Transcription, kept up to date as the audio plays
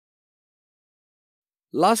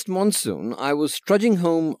Last monsoon, I was trudging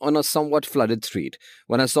home on a somewhat flooded street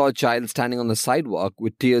when I saw a child standing on the sidewalk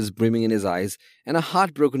with tears brimming in his eyes and a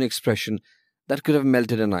heartbroken expression that could have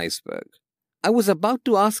melted an iceberg. I was about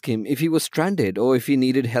to ask him if he was stranded or if he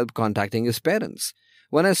needed help contacting his parents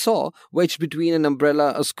when I saw, wedged between an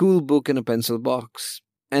umbrella, a school book, and a pencil box,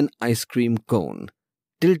 an ice cream cone,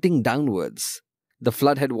 tilting downwards. The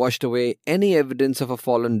flood had washed away any evidence of a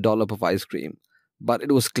fallen dollop of ice cream, but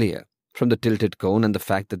it was clear, from the tilted cone and the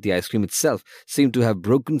fact that the ice cream itself seemed to have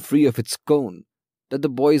broken free of its cone, that the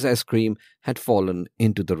boy's ice cream had fallen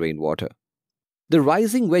into the rainwater. The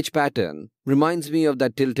rising wedge pattern reminds me of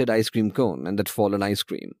that tilted ice cream cone and that fallen ice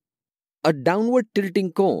cream. A downward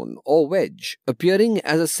tilting cone or wedge appearing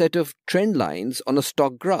as a set of trend lines on a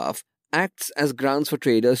stock graph acts as grounds for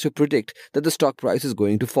traders to predict that the stock price is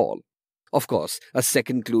going to fall. Of course, a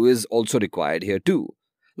second clue is also required here too.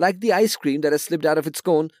 Like the ice cream that has slipped out of its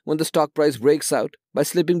cone when the stock price breaks out by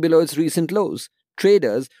slipping below its recent lows,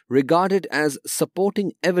 traders regard it as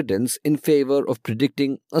supporting evidence in favor of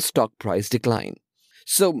predicting a stock price decline.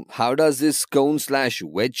 So, how does this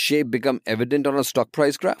cone/wedge shape become evident on a stock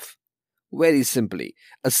price graph? Very simply,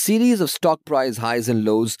 a series of stock price highs and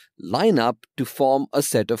lows line up to form a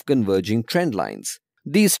set of converging trend lines.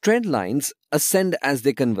 These trend lines ascend as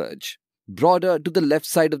they converge, broader to the left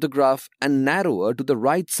side of the graph and narrower to the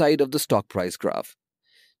right side of the stock price graph.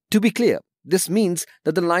 To be clear, this means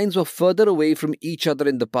that the lines were further away from each other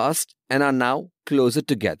in the past and are now closer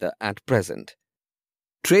together at present.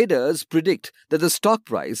 Traders predict that the stock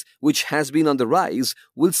price, which has been on the rise,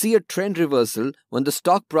 will see a trend reversal when the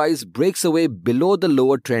stock price breaks away below the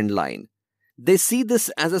lower trend line. They see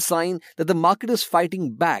this as a sign that the market is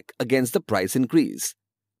fighting back against the price increase.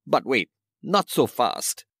 But wait, not so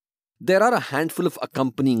fast. There are a handful of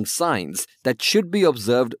accompanying signs that should be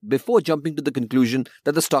observed before jumping to the conclusion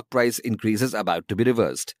that the stock price increase is about to be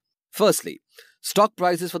reversed. Firstly, stock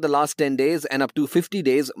prices for the last 10 days and up to 50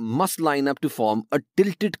 days must line up to form a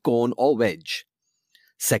tilted cone or wedge.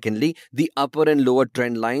 Secondly, the upper and lower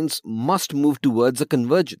trend lines must move towards a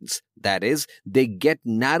convergence. That is, they get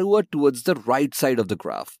narrower towards the right side of the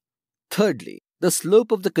graph. Thirdly, the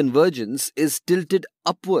slope of the convergence is tilted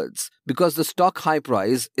upwards because the stock high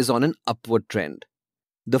price is on an upward trend.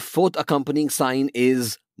 The fourth accompanying sign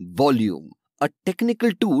is volume, a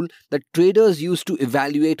technical tool that traders use to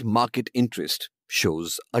evaluate market interest,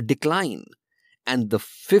 shows a decline. And the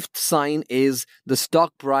fifth sign is the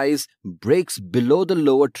stock price breaks below the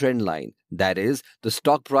lower trend line. That is, the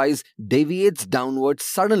stock price deviates downwards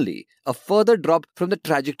suddenly, a further drop from the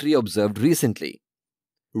trajectory observed recently.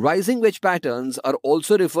 Rising wedge patterns are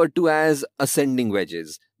also referred to as ascending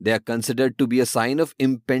wedges. They are considered to be a sign of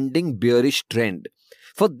impending bearish trend.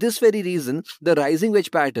 For this very reason, the rising wedge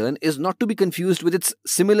pattern is not to be confused with its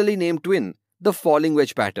similarly named twin, the falling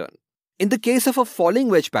wedge pattern. In the case of a falling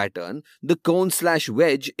wedge pattern, the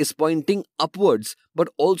cone/wedge is pointing upwards but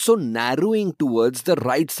also narrowing towards the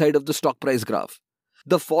right side of the stock price graph.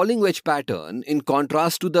 The falling wedge pattern, in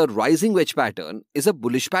contrast to the rising wedge pattern, is a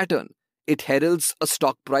bullish pattern. It heralds a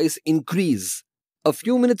stock price increase. A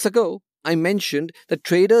few minutes ago, I mentioned that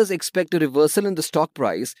traders expect a reversal in the stock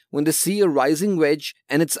price when they see a rising wedge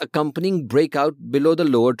and its accompanying breakout below the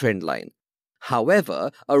lower trend line.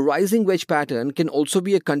 However, a rising wedge pattern can also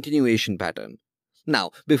be a continuation pattern.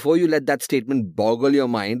 Now, before you let that statement boggle your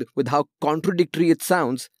mind with how contradictory it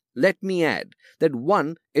sounds, let me add that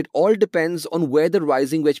 1. It all depends on where the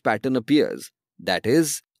rising wedge pattern appears. That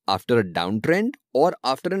is, after a downtrend or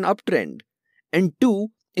after an uptrend. And 2.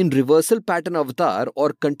 In reversal pattern avatar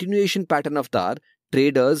or continuation pattern avatar,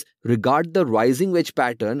 traders regard the rising wedge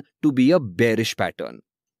pattern to be a bearish pattern.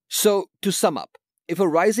 So, to sum up, if a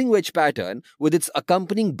rising wedge pattern with its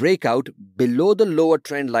accompanying breakout below the lower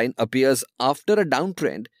trend line appears after a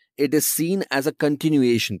downtrend, it is seen as a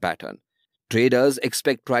continuation pattern. Traders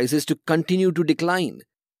expect prices to continue to decline.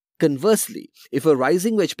 Conversely, if a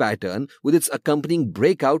rising wedge pattern with its accompanying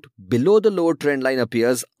breakout below the lower trend line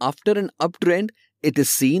appears after an uptrend, it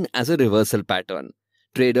is seen as a reversal pattern.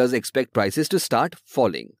 Traders expect prices to start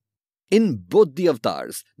falling. In both the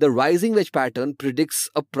avatars, the rising wedge pattern predicts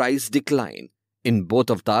a price decline. In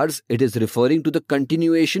both avatars, it is referring to the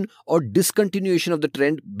continuation or discontinuation of the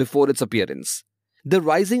trend before its appearance. The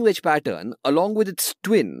rising wedge pattern, along with its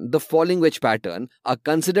twin, the falling wedge pattern, are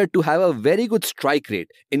considered to have a very good strike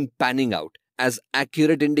rate in panning out as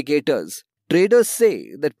accurate indicators. Traders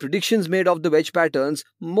say that predictions made of the wedge patterns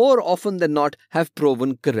more often than not have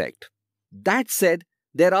proven correct. That said,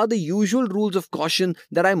 there are the usual rules of caution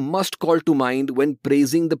that I must call to mind when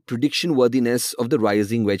praising the prediction worthiness of the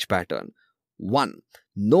rising wedge pattern. 1.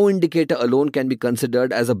 no indicator alone can be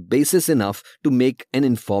considered as a basis enough to make an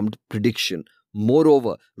informed prediction.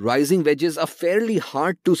 Moreover, rising wedges are fairly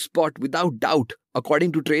hard to spot without doubt,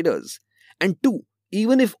 according to traders. And two,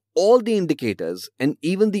 even if all the indicators and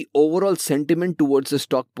even the overall sentiment towards the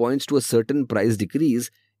stock points to a certain price decrease,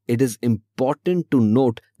 it is important to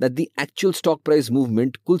note that the actual stock price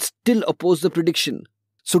movement could still oppose the prediction.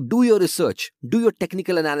 So do your research, do your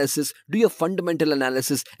technical analysis, do your fundamental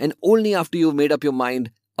analysis, and only after you've made up your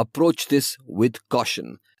mind, approach this with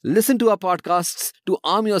caution. Listen to our podcasts to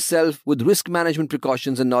arm yourself with risk management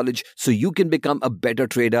precautions and knowledge so you can become a better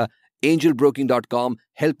trader. Angelbroking.com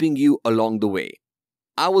helping you along the way.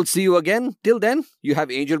 I will see you again. Till then, you have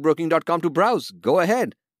angelbroking.com to browse. Go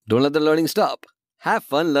ahead. Don't let the learning stop. Have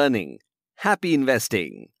fun learning. Happy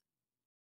investing.